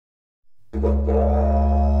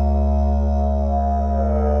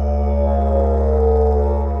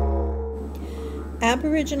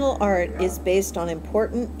Aboriginal art is based on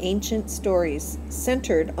important ancient stories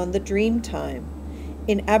centered on the dream time.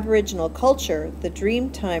 In Aboriginal culture, the dream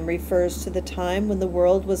time refers to the time when the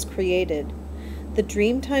world was created. The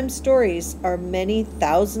Dreamtime stories are many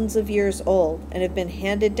thousands of years old and have been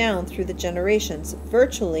handed down through the generations,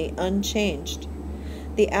 virtually unchanged.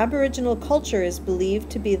 The Aboriginal culture is believed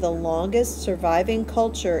to be the longest surviving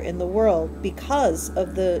culture in the world because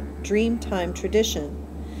of the Dreamtime tradition.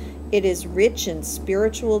 It is rich in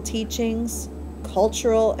spiritual teachings,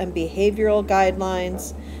 cultural and behavioral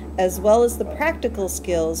guidelines, as well as the practical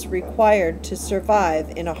skills required to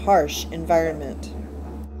survive in a harsh environment.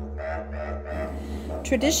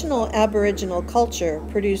 Traditional Aboriginal culture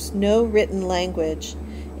produced no written language.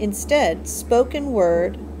 Instead, spoken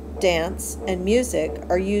word, dance, and music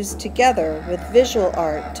are used together with visual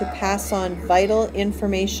art to pass on vital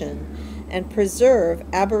information and preserve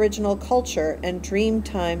Aboriginal culture and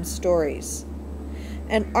Dreamtime stories.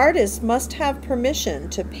 An artist must have permission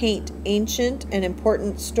to paint ancient and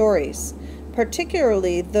important stories,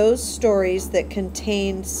 particularly those stories that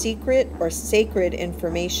contain secret or sacred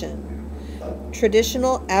information.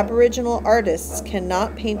 Traditional Aboriginal artists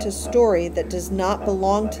cannot paint a story that does not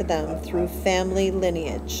belong to them through family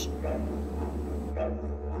lineage.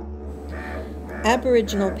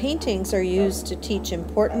 Aboriginal paintings are used to teach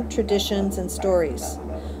important traditions and stories.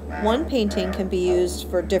 One painting can be used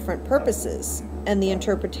for different purposes, and the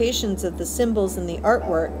interpretations of the symbols in the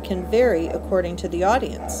artwork can vary according to the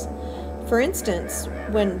audience. For instance,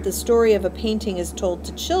 when the story of a painting is told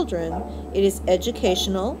to children, it is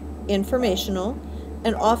educational, informational,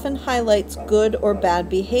 and often highlights good or bad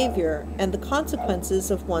behavior and the consequences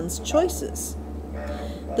of one's choices.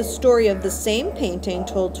 The story of the same painting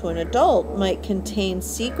told to an adult might contain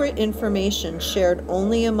secret information shared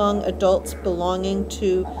only among adults belonging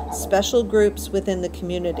to special groups within the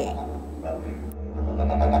community.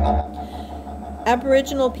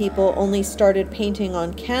 Aboriginal people only started painting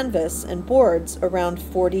on canvas and boards around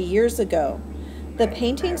 40 years ago. The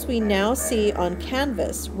paintings we now see on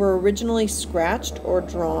canvas were originally scratched or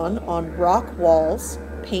drawn on rock walls,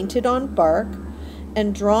 painted on bark,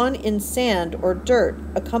 and drawn in sand or dirt,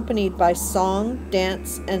 accompanied by song,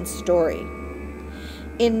 dance, and story.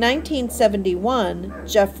 In 1971,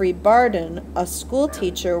 Jeffrey Barden, a school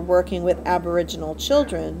teacher working with Aboriginal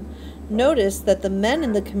children, noticed that the men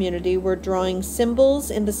in the community were drawing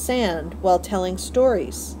symbols in the sand while telling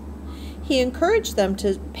stories. He encouraged them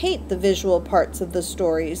to paint the visual parts of the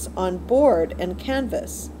stories on board and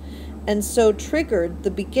canvas, and so triggered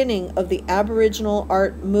the beginning of the Aboriginal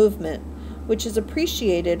art movement, which is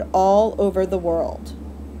appreciated all over the world.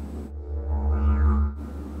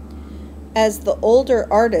 As the older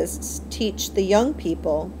artists teach the young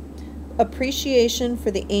people, appreciation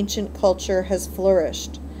for the ancient culture has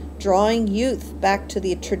flourished, drawing youth back to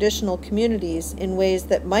the traditional communities in ways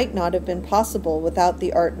that might not have been possible without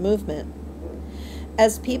the art movement.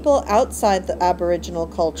 As people outside the Aboriginal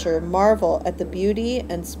culture marvel at the beauty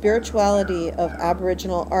and spirituality of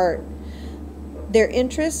Aboriginal art, their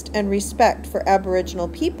interest and respect for Aboriginal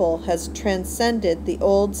people has transcended the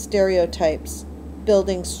old stereotypes,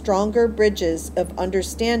 building stronger bridges of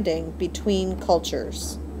understanding between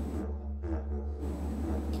cultures.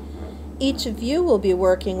 Each of you will be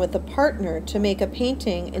working with a partner to make a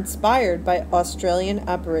painting inspired by Australian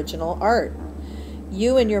Aboriginal art.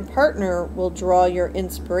 You and your partner will draw your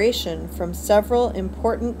inspiration from several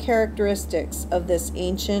important characteristics of this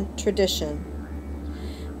ancient tradition.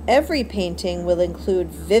 Every painting will include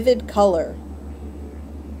vivid color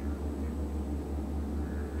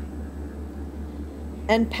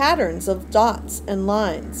and patterns of dots and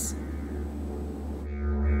lines.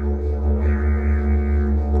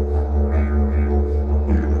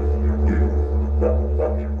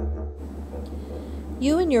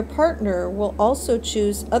 You and your partner will also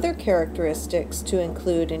choose other characteristics to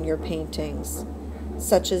include in your paintings,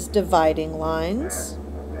 such as dividing lines,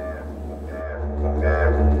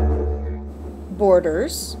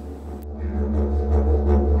 borders,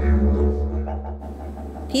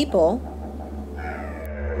 people,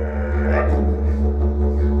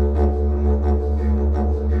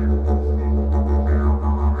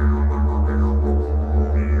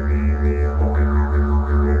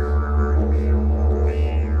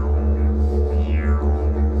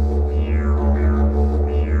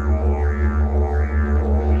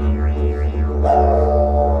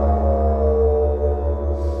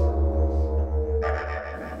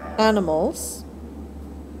 animals,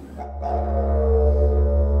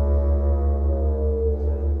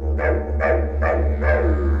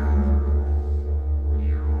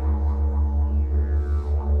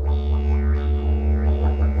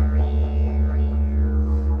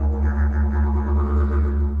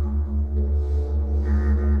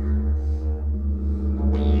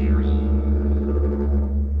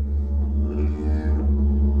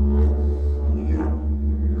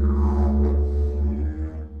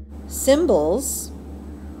 Symbols,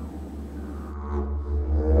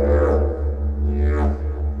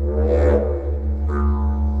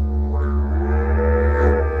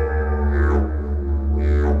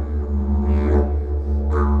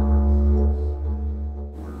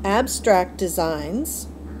 abstract designs,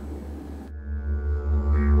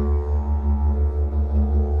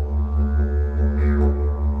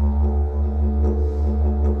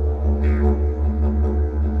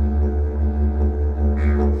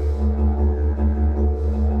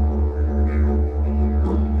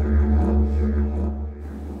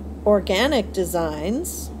 organic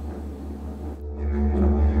designs,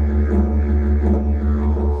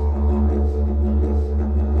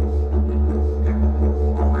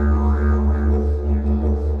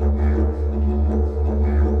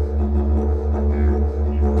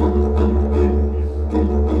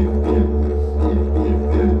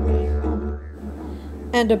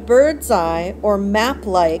 and a bird's eye or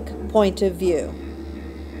map-like point of view.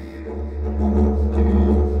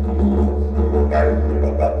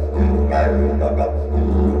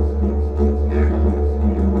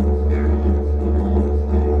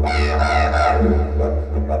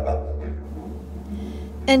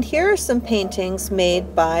 And here are some paintings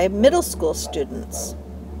made by middle school students.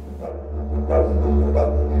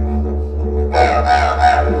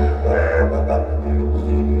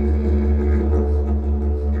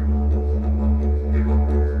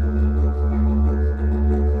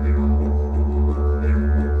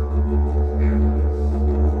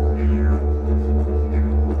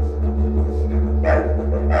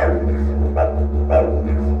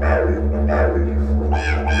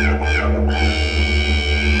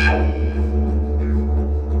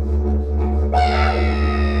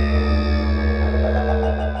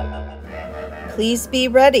 Please be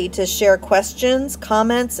ready to share questions,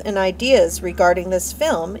 comments, and ideas regarding this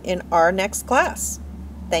film in our next class.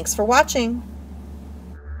 Thanks for watching.